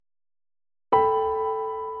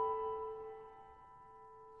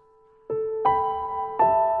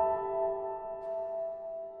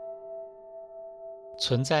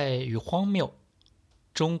存在与荒谬：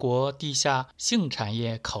中国地下性产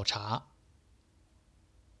业考察。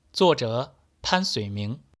作者潘綏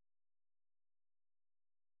铭。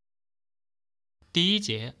第一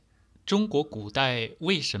节：中国古代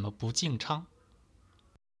为什么不禁娼？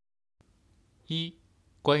一、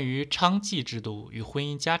关于娼妓制度与婚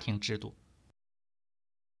姻家庭制度。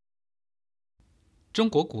中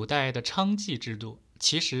国古代的娼妓制度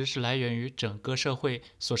其实是来源于整个社会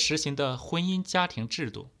所实行的婚姻家庭制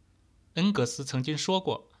度。恩格斯曾经说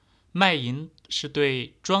过，卖淫是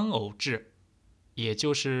对专偶制，也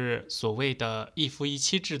就是所谓的一夫一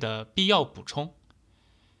妻制的必要补充。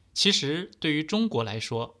其实对于中国来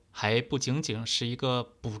说，还不仅仅是一个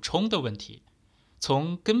补充的问题，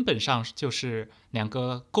从根本上就是两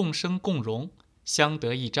个共生共荣、相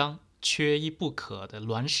得益彰、缺一不可的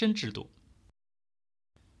孪生制度。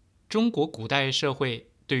中国古代社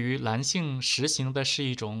会对于男性实行的是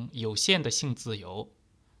一种有限的性自由，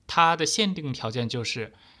它的限定条件就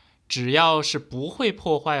是，只要是不会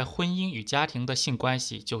破坏婚姻与家庭的性关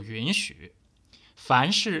系就允许，凡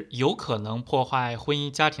是有可能破坏婚姻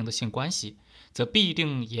家庭的性关系，则必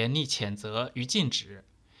定严厉谴责与禁止。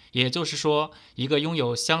也就是说，一个拥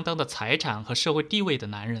有相当的财产和社会地位的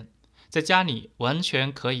男人，在家里完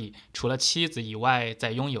全可以除了妻子以外，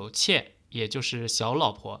再拥有妾，也就是小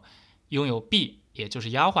老婆，拥有婢，也就是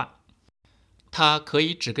丫鬟。他可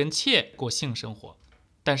以只跟妾过性生活，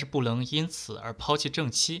但是不能因此而抛弃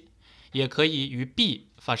正妻，也可以与婢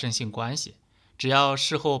发生性关系，只要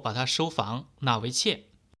事后把她收房纳为妾。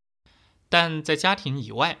但在家庭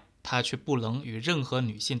以外，他却不能与任何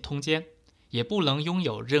女性通奸，也不能拥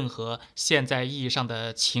有任何现在意义上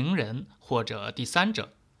的情人或者第三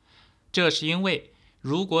者。这是因为，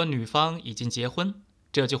如果女方已经结婚，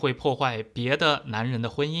这就会破坏别的男人的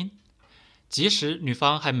婚姻；即使女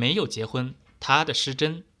方还没有结婚，她的失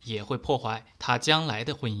贞也会破坏她将来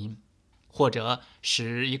的婚姻，或者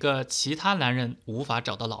使一个其他男人无法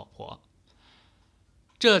找到老婆。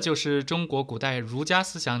这就是中国古代儒家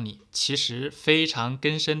思想里其实非常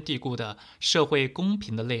根深蒂固的社会公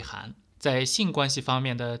平的内涵，在性关系方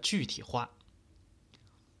面的具体化。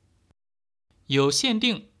有限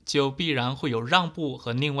定就必然会有让步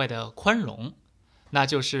和另外的宽容，那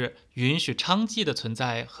就是允许娼妓的存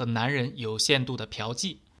在和男人有限度的嫖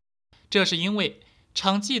妓。这是因为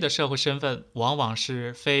娼妓的社会身份往往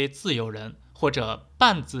是非自由人或者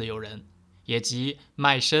半自由人，也即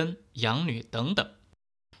卖身、养女等等，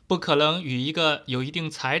不可能与一个有一定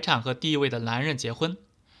财产和地位的男人结婚，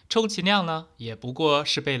充其量呢，也不过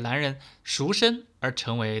是被男人赎身而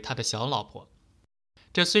成为他的小老婆。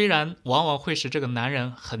这虽然往往会使这个男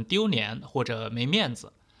人很丢脸或者没面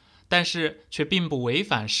子，但是却并不违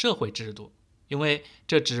反社会制度，因为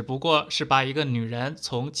这只不过是把一个女人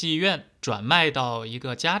从妓院转卖到一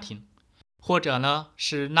个家庭，或者呢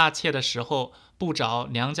是纳妾的时候不找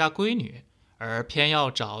良家闺女，而偏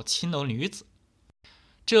要找青楼女子。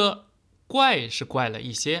这怪是怪了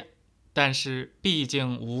一些，但是毕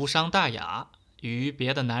竟无伤大雅，与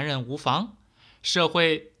别的男人无妨，社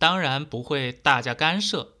会当然不会大加干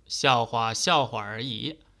涉，笑话笑话而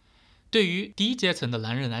已。对于低阶层的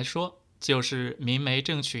男人来说，就是明媒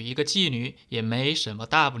正娶一个妓女也没什么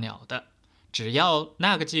大不了的，只要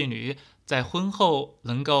那个妓女在婚后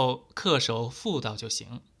能够恪守妇道就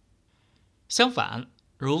行。相反，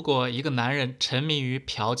如果一个男人沉迷于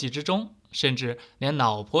嫖妓之中，甚至连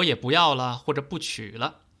老婆也不要了或者不娶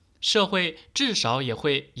了，社会至少也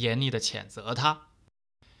会严厉地谴责他。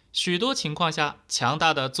许多情况下，强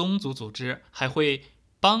大的宗族组织还会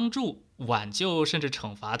帮助、挽救甚至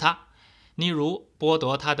惩罚他，例如剥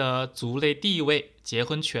夺他的族类地位、结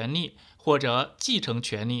婚权利或者继承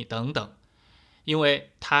权利等等，因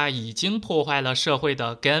为他已经破坏了社会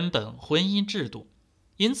的根本婚姻制度，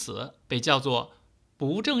因此被叫做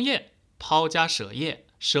不正业、抛家舍业、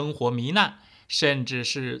生活糜烂，甚至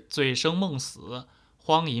是醉生梦死、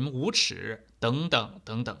荒淫无耻等等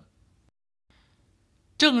等等。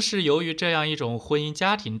正是由于这样一种婚姻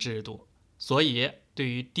家庭制度，所以对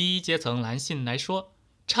于低阶层男性来说，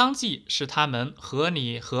娼妓是他们合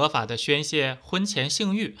理合法的宣泄婚前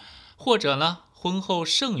性欲，或者呢婚后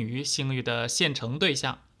剩余性欲的现成对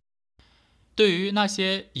象。对于那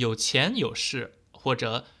些有钱有势或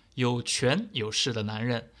者有权有势的男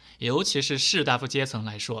人，尤其是士大夫阶层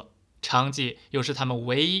来说，娼妓又是他们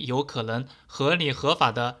唯一有可能合理合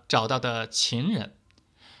法的找到的情人。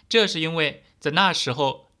这是因为在那时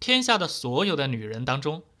候，天下的所有的女人当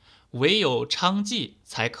中，唯有娼妓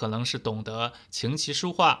才可能是懂得琴棋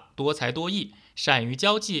书画、多才多艺、善于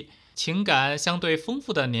交际、情感相对丰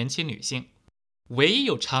富的年轻女性。唯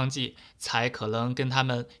有娼妓才可能跟他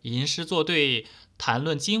们吟诗作对，谈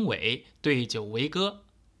论经纬，对酒为歌。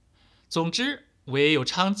总之，唯有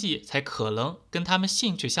娼妓才可能跟他们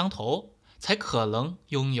兴趣相投，才可能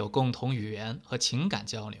拥有共同语言和情感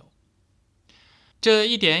交流。这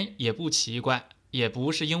一点也不奇怪，也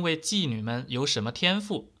不是因为妓女们有什么天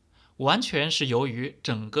赋，完全是由于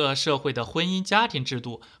整个社会的婚姻家庭制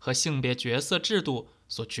度和性别角色制度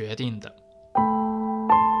所决定的。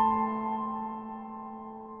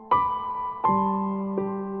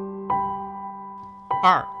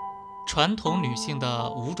二，传统女性的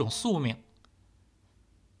5种宿命。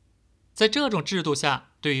在这种制度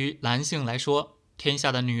下，对于男性来说，天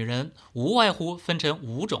下的女人无外乎分成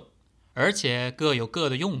5种，而且各有各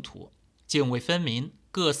的用途，泾渭分明，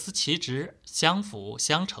各司其职，相辅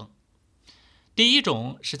相成。第一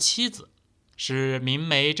种是妻子，是明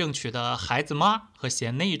媒正娶的孩子妈和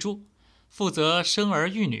贤内助，负责生儿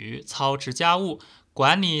育女，操持家务，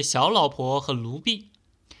管理小老婆和奴婢。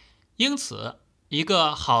因此，一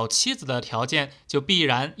个好妻子的条件就必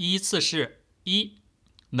然依次是：一，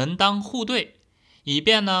门当户对，以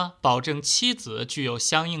便保证妻子具有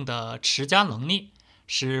相应的持家能力，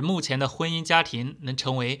使目前的婚姻家庭能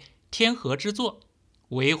成为天河之作，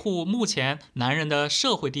维护目前男人的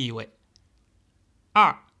社会地位。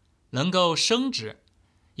二，能够生殖，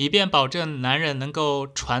以便保证男人能够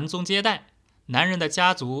传宗接代，男人的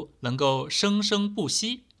家族能够生生不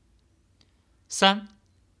息。三，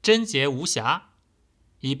贞洁无瑕，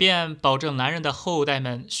以便保证男人的后代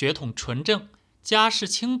们血统纯正，家世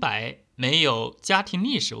清白，没有家庭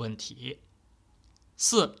历史问题。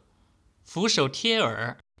四，俯首帖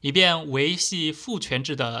耳，以便维系父权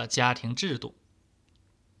制的家庭制度。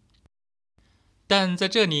但在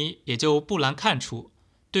这里也就不难看出，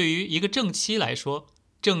对于一个正妻来说，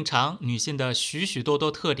正常女性的许许多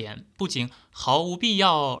多特点不仅毫无必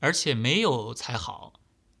要，而且没有才好。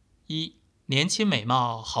一，年轻美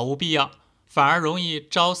貌毫无必要，反而容易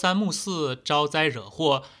朝三暮四，招灾惹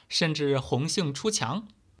祸，甚至红杏出墙。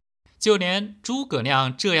就连诸葛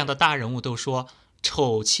亮这样的大人物都说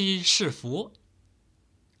丑妻是福。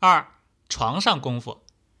二，床上功夫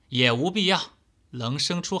也无必要，能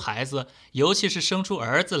生出孩子，尤其是生出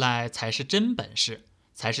儿子来，才是真本事，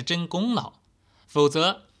才是真功劳。否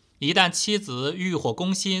则，一旦妻子欲火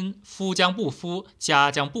攻心，夫将不夫，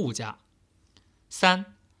家将不家。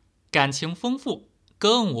三，感情丰富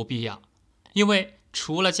更无必要，因为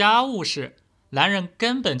除了家务事，男人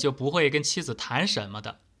根本就不会跟妻子谈什么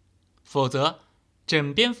的，否则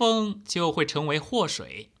枕边风就会成为祸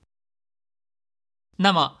水。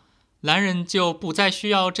那么，男人就不再需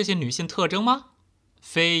要这些女性特征吗？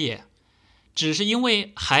非也，只是因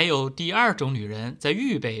为还有第2种女人在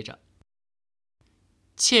预备着。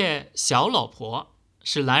妾小老婆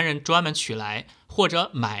是男人专门娶来或者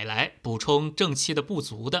买来补充正妻的不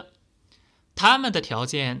足的。他们的条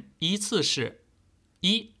件依次是：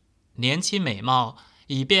一，年轻美貌，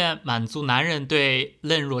以便满足男人对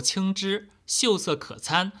嫩若青枝、秀色可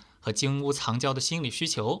餐和金屋藏娇的心理需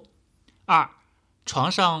求；二，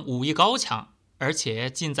床上武艺高强，而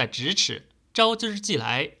且近在咫尺，招之即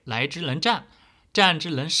来，来之能战，战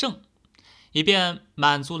之能胜，以便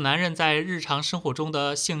满足男人在日常生活中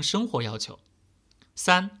的性生活要求；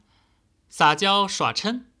三，撒娇耍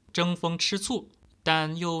嗔，争风吃醋，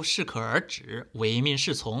但又适可而止，唯命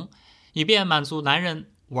是从，以便满足男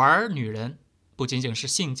人玩女人不仅仅是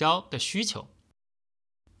性交的需求。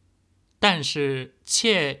但是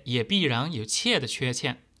妾也必然有妾的缺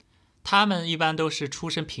陷，他们一般都是出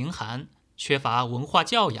身贫寒，缺乏文化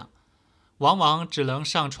教养，往往只能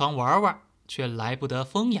上床玩玩，却来不得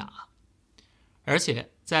风雅。而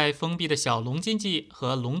且在封闭的小农经济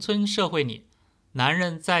和农村社会里，男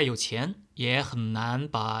人再有钱也很难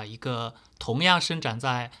把一个同样生长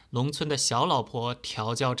在农村的小老婆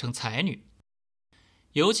调教成才女，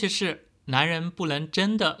尤其是男人不能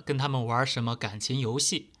真的跟他们玩什么感情游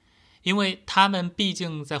戏，因为他们毕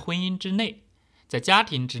竟在婚姻之内，在家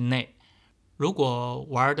庭之内，如果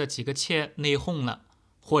玩的几个妾内讧了，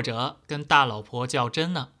或者跟大老婆较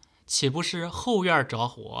真了，岂不是后院着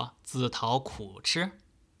火，自讨苦吃？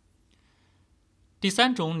第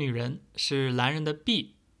3种女人是男人的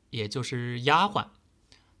婢，也就是丫鬟，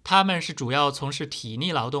她们是主要从事体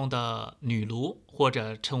力劳动的女奴，或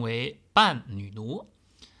者称为半女奴。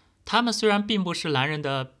她们虽然并不是男人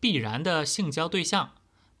的必然的性交对象，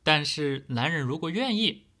但是男人如果愿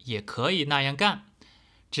意，也可以那样干，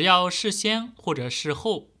只要事先或者事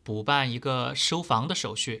后补办一个收房的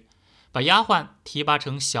手续，把丫鬟提拔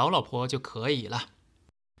成小老婆就可以了。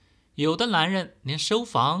有的男人连收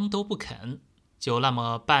房都不肯，就那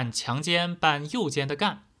么半强奸半诱奸的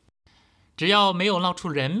干，只要没有闹出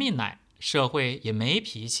人命来，社会也没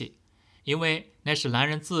脾气，因为那是男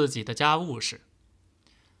人自己的家务事。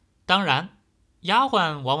当然，丫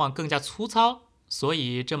鬟往往更加粗糙，所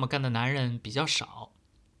以这么干的男人比较少。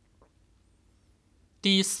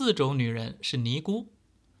第4种女人是尼姑，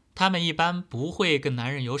她们一般不会跟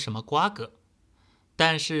男人有什么瓜葛，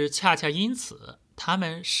但是恰恰因此，她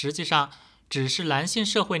们实际上只是男性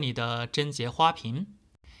社会里的贞洁花瓶，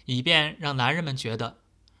以便让男人们觉得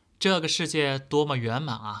这个世界多么圆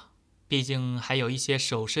满啊！毕竟还有一些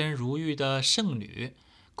守身如玉的圣女，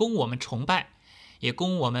供我们崇拜，也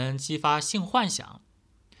供我们激发性幻想。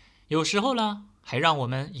有时候呢，还让我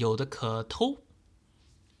们有的可偷。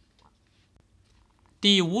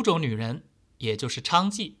第5种女人，也就是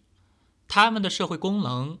娼妓，她们的社会功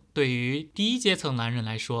能对于低阶层男人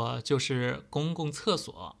来说就是公共厕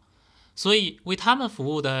所，所以为他们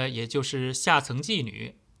服务的也就是下层妓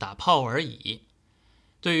女、打炮而已。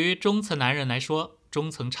对于中层男人来说，中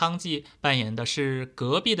层娼妓扮演的是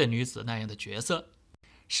隔壁的女子那样的角色，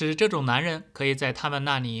使这种男人可以在他们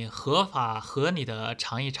那里合法合理的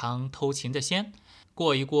尝一尝偷情的鲜，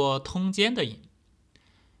过一过通奸的瘾。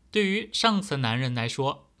对于上层男人来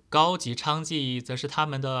说，高级娼妓则是他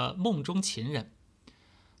们的梦中情人。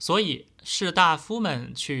所以士大夫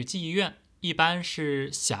们去妓院一般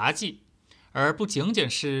是侠妓，而不仅仅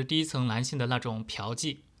是低层男性的那种嫖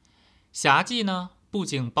妓。侠妓呢，不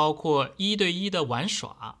仅包括1对1的玩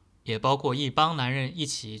耍，也包括一帮男人一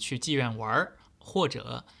起去妓院玩，或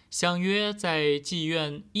者相约在妓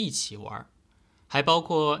院一起玩，还包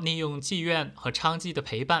括利用妓院和娼妓的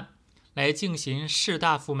陪伴来进行士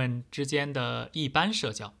大夫们之间的一般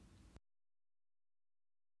社交。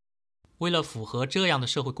为了符合这样的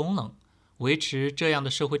社会功能，维持这样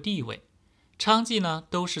的社会地位，娼妓呢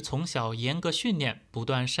都是从小严格训练、不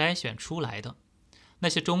断筛选出来的。那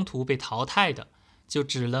些中途被淘汰的，就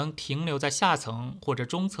只能停留在下层或者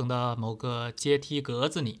中层的某个阶梯格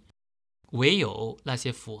子里。唯有那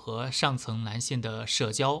些符合上层男性的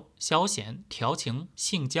社交、消遣、调情、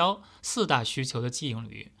性交4大需求的妓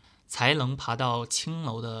女，才能爬到青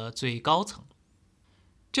楼的最高层。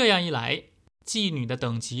这样一来，妓女的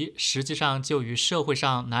等级实际上就与社会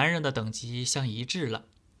上男人的等级相一致了。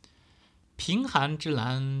贫寒之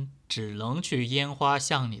男只能去烟花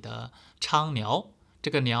巷里的娼寮，这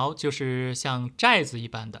个寮就是像寨子一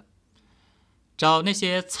般的，找那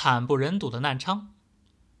些惨不忍睹的难娼。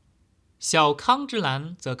小康之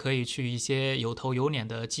男则可以去一些有头有脸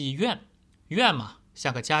的妓院，院嘛，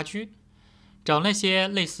像个家居，找那些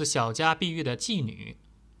类似小家碧玉的妓女。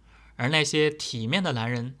而那些体面的男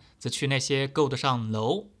人则去那些够得上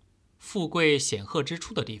楼、富贵显赫之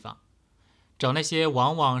处的地方，找那些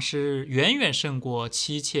往往是远远胜过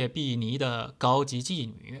妻妾婢尼的高级妓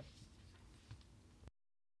女。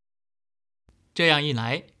这样一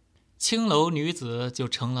来，青楼女子就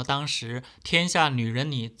成了当时天下女人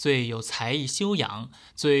里最有才艺修养、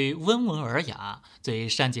最温文尔雅、最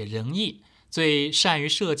善解人意、最善于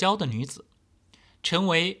社交的女子，成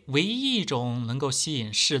为唯一一种能够吸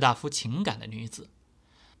引士大夫情感的女子。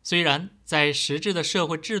虽然在实质的社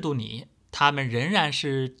会制度里，她们仍然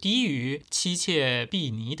是低于妻妾婢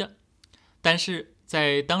尼的，但是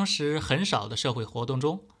在当时很少的社会活动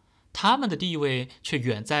中，她们的地位却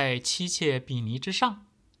远在妻妾婢尼之上。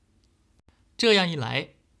这样一来，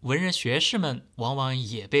文人学士们往往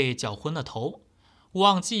也被搅昏了头，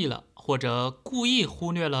忘记了或者故意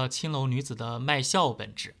忽略了青楼女子的卖笑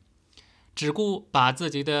本质，只顾把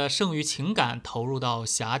自己的剩余情感投入到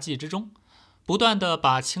侠妓之中，不断地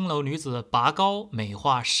把青楼女子拔高、美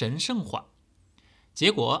化、神圣化。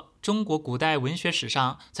结果，中国古代文学史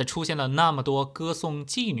上才出现了那么多歌颂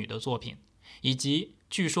妓女的作品，以及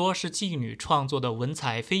据说是妓女创作的文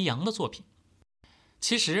采飞扬的作品。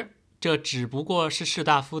其实这只不过是士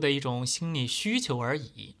大夫的一种心理需求而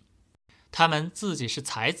已。他们自己是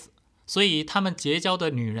才子，所以他们结交的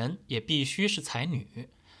女人也必须是才女，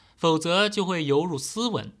否则就会有辱斯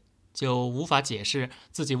文，就无法解释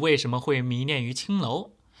自己为什么会迷恋于青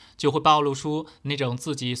楼，就会暴露出那种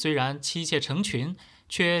自己虽然妻妾成群，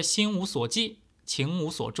却心无所寄、情无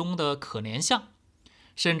所钟的可怜相，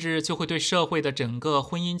甚至就会对社会的整个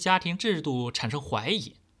婚姻家庭制度产生怀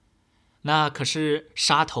疑。那可是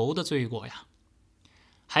杀头的罪过呀！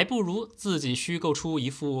还不如自己虚构出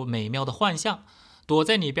一副美妙的幻象，躲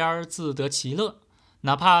在里边自得其乐，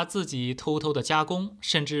哪怕自己偷偷的加工，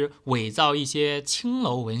甚至伪造一些青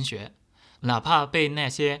楼文学，哪怕被那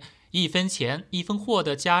些1分钱1分货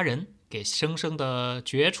的家人给生生的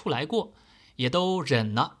掘出来过，也都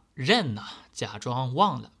忍了、认了，假装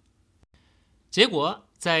忘了。结果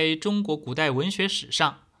在中国古代文学史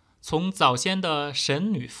上，从早先的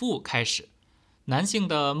神女赋开始，男性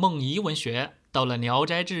的梦遗文学到了《聊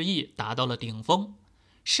斋志异》达到了顶峰，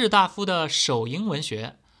士大夫的手淫文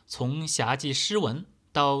学从侠妓诗文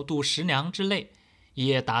到杜十娘之类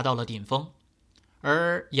也达到了顶峰，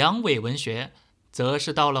而阳痿文学则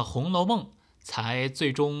是到了《红楼梦》才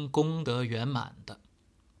最终功德圆满的。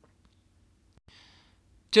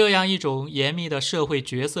这样一种严密的社会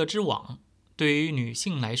角色之网，对于女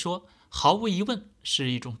性来说，毫无疑问是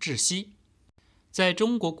一种窒息。在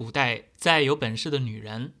中国古代，再有本事的女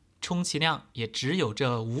人，充其量也只有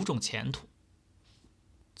这5种前途。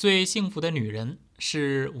最幸福的女人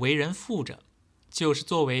是为人妇者，就是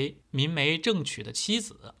作为明媒正娶的妻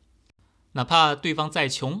子，哪怕对方再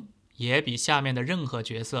穷，也比下面的任何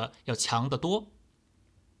角色要强得多。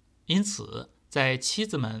因此，在妻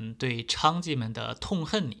子们对娼妓们的痛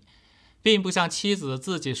恨里，并不像妻子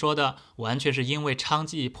自己说的完全是因为娼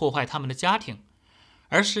妓破坏他们的家庭，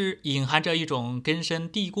而是隐含着一种根深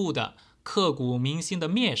蒂固的刻骨铭心的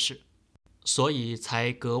蔑视，所以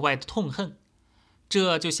才格外的痛恨。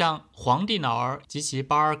这就像皇帝脑儿及其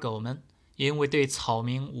巴尔狗们因为对草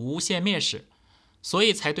民无限蔑视，所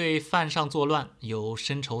以才对犯上作乱有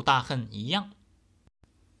深仇大恨一样。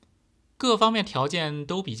各方面条件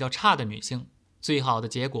都比较差的女性，最好的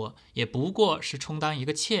结果也不过是充当一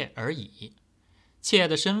个妾而已。妾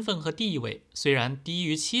的身份和地位虽然低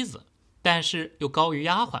于妻子，但是又高于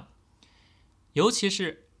丫鬟。尤其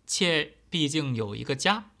是妾毕竟有一个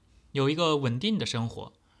家，有一个稳定的生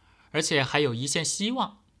活，而且还有一线希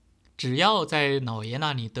望。只要在老爷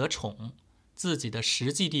那里得宠，自己的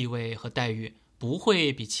实际地位和待遇不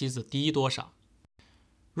会比妻子低多少。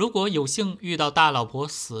如果有幸遇到大老婆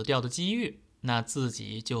死掉的机遇，那自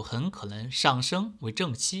己就很可能上升为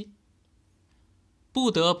正妻。不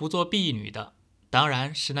得不做婢女的，当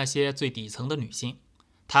然是那些最底层的女性，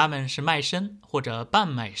她们是卖身或者半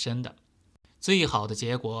卖身的。最好的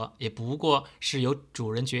结果也不过是由主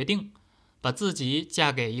人决定，把自己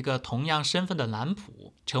嫁给一个同样身份的男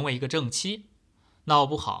仆，成为一个正妻。闹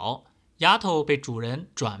不好，丫头被主人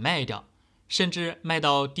转卖掉，甚至卖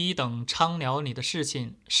到低等娼寮里的事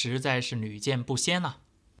情实在是屡见不鲜啊。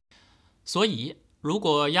所以如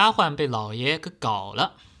果丫鬟被老爷给搞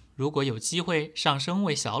了，如果有机会上升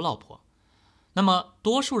为小老婆，那么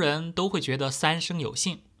多数人都会觉得三生有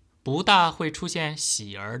幸，不大会出现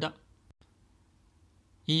喜儿的。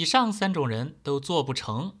以上3种人都做不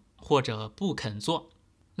成或者不肯做，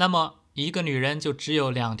那么一个女人就只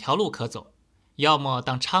有2条路可走，要么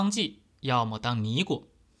当娼妓，要么当尼姑。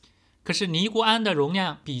可是尼姑庵的容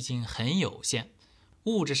量毕竟很有限，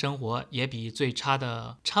物质生活也比最差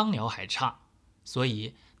的娼寮还差，所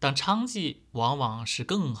以当娼妓往往是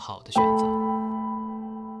更好的选择。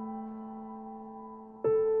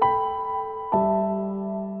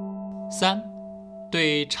3.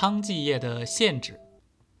 对娼妓业的限制。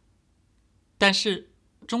但是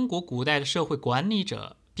中国古代的社会管理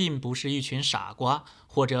者并不是一群傻瓜，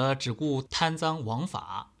或者只顾贪赃枉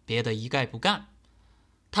法，别的一概不干。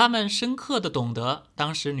他们深刻地懂得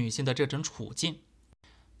当时女性的这种处境，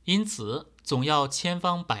因此总要千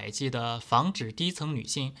方百计地防止低层女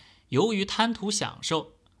性由于贪图享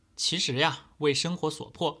受，其实为生活所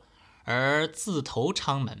迫而自投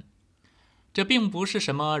娼门。这并不是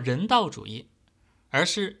什么人道主义，而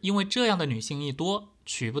是因为这样的女性一多，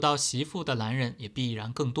娶不到媳妇的男人也必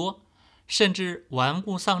然更多，甚至玩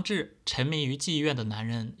物丧志、沉迷于妓院的男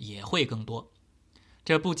人也会更多。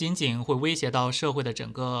这不仅仅会威胁到社会的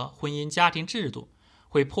整个婚姻家庭制度，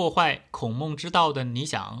会破坏孔孟之道的理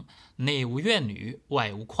想，内无怨女，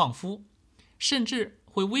外无旷夫，甚至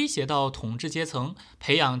会威胁到统治阶层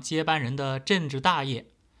培养接班人的政治大业。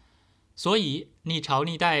所以历朝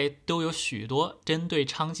历代都有许多针对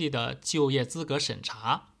娼妓的就业资格审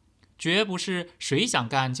查，绝不是谁想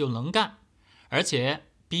干就能干，而且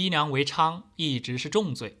逼良为娼一直是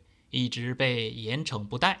重罪，一直被严惩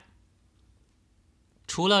不贷。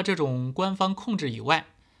除了这种官方控制以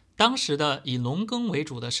外，当时的以农耕为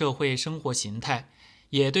主的社会生活形态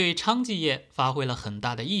也对娼妓业发挥了很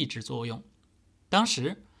大的抑制作用。当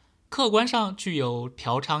时客观上具有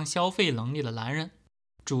嫖娼消费能力的男人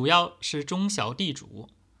主要是中小地主，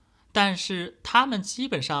但是他们基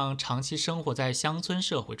本上长期生活在乡村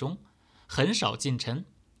社会中，很少进城。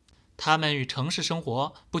他们与城市生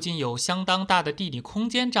活不仅有相当大的地理空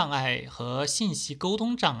间障碍和信息沟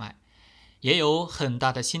通障碍，也有很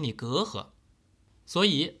大的心理隔阂。所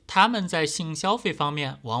以他们在性消费方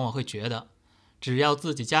面往往会觉得，只要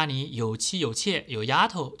自己家里有妻有妾有丫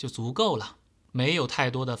头就足够了，没有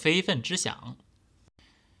太多的非分之想。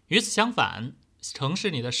与此相反，城市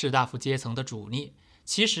里的士大夫阶层的主力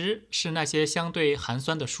其实是那些相对寒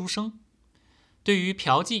酸的书生。对于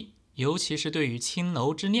嫖妓，尤其是对于青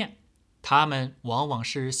楼之恋，他们往往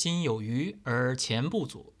是心有余而钱不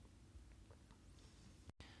足。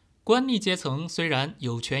官吏阶层虽然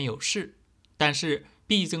有权有势，但是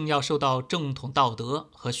毕竟要受到正统道德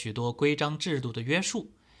和许多规章制度的约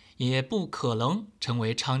束，也不可能成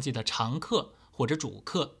为娼妓的常客或者主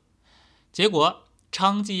客。结果，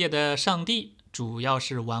娼妓业的上帝主要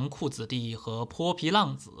是纨绔子弟和泼皮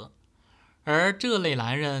浪子，而这类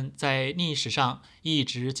男人在历史上一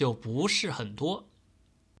直就不是很多。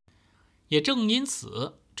也正因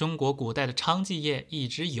此，中国古代的娼妓业一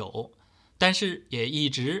直有，但是也一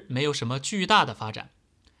直没有什么巨大的发展，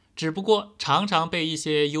只不过常常被一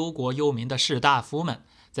些忧国忧民的士大夫们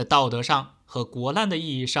在道德上和国难的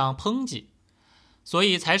意义上抨击，所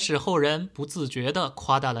以才使后人不自觉地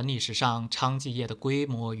夸大了历史上娼妓业的规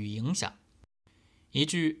模与影响。一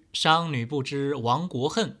句商女不知亡国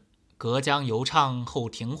恨，隔江犹唱后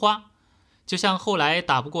庭花，就像后来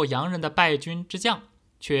打不过洋人的败军之将，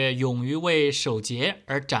却勇于为守节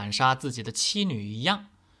而斩杀自己的妻女一样，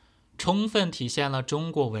充分体现了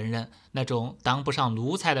中国文人那种当不上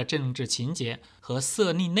奴才的政治情节和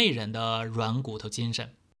色厉内荏的软骨头精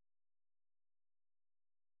神。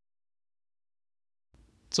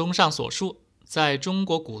综上所述，在中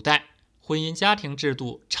国古代，婚姻家庭制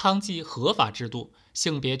度、娼妓合法制度、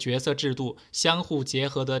性别角色制度相互结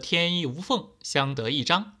合的天衣无缝，相得益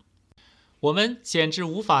彰。我们简直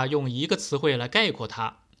无法用一个词汇来概括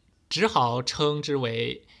它，只好称之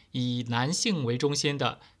为以男性为中心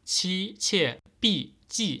的妻妾婢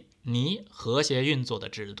妓尼和谐运作的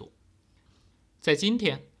制度。在今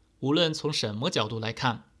天，无论从什么角度来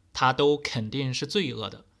看，它都肯定是罪恶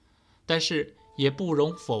的，但是也不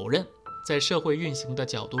容否认，在社会运行的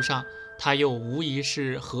角度上，它又无疑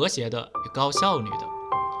是和谐的与高效率的。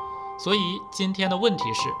所以今天的问题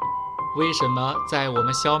是，为什么在我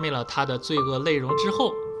们消灭了它的罪恶内容之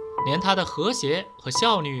后，连它的和谐和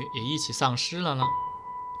效率也一起丧失了呢？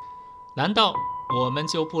难道我们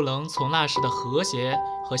就不能从那时的和谐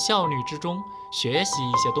和效率之中学习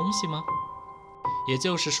一些东西吗？也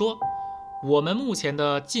就是说，我们目前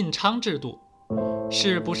的禁娼制度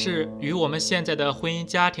是不是与我们现在的婚姻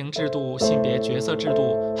家庭制度、性别角色制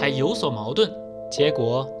度还有所矛盾，结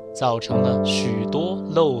果造成了许多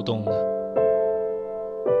漏洞呢？